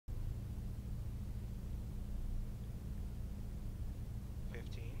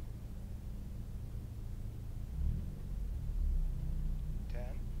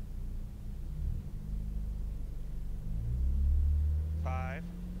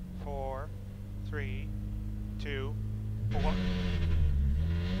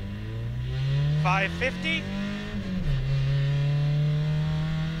550.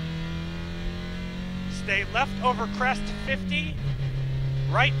 Stay left over crest 50.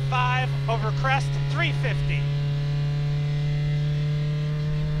 Right 5 over crest 350.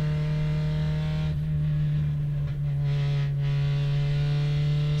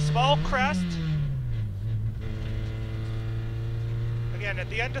 Small crest. Again, at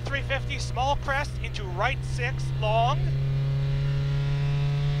the end of 350, small crest into right 6, long.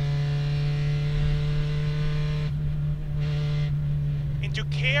 Into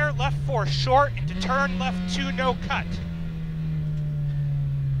care, left 4, short, into turn, left 2, no cut.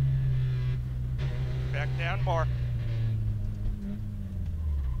 Back down more.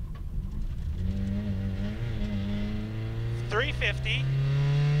 .350.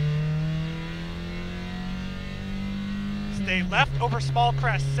 Stay left over small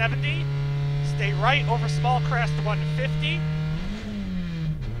crest 70. Stay right over small crest 150.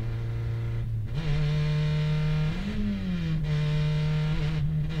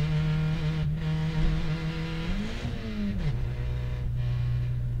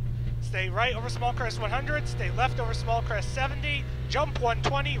 Stay right over small crest 100. Stay left over small crest 70. Jump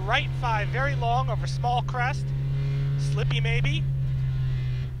 120. Right 5 very long over small crest. Slippy maybe.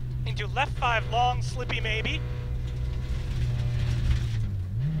 Into left 5 long, slippy maybe.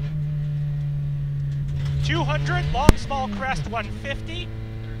 200, long small crest 150.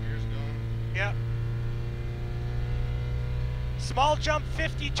 Yep. Small jump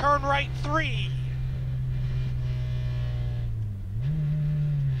 50, turn right 3.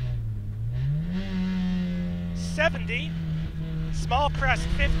 .70, small crest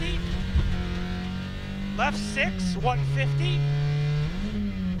 50. Left 6, 150.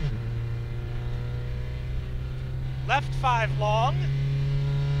 Left 5 long.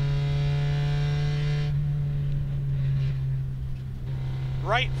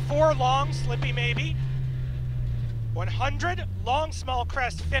 Right 4 long, slippy maybe. 100, long small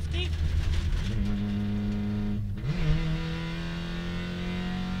crest 50.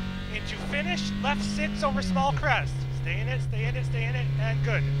 Into finish, left 6 over small crest. Stay in it, stay in it, stay in it, and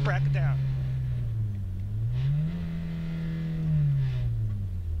good. Bracket down.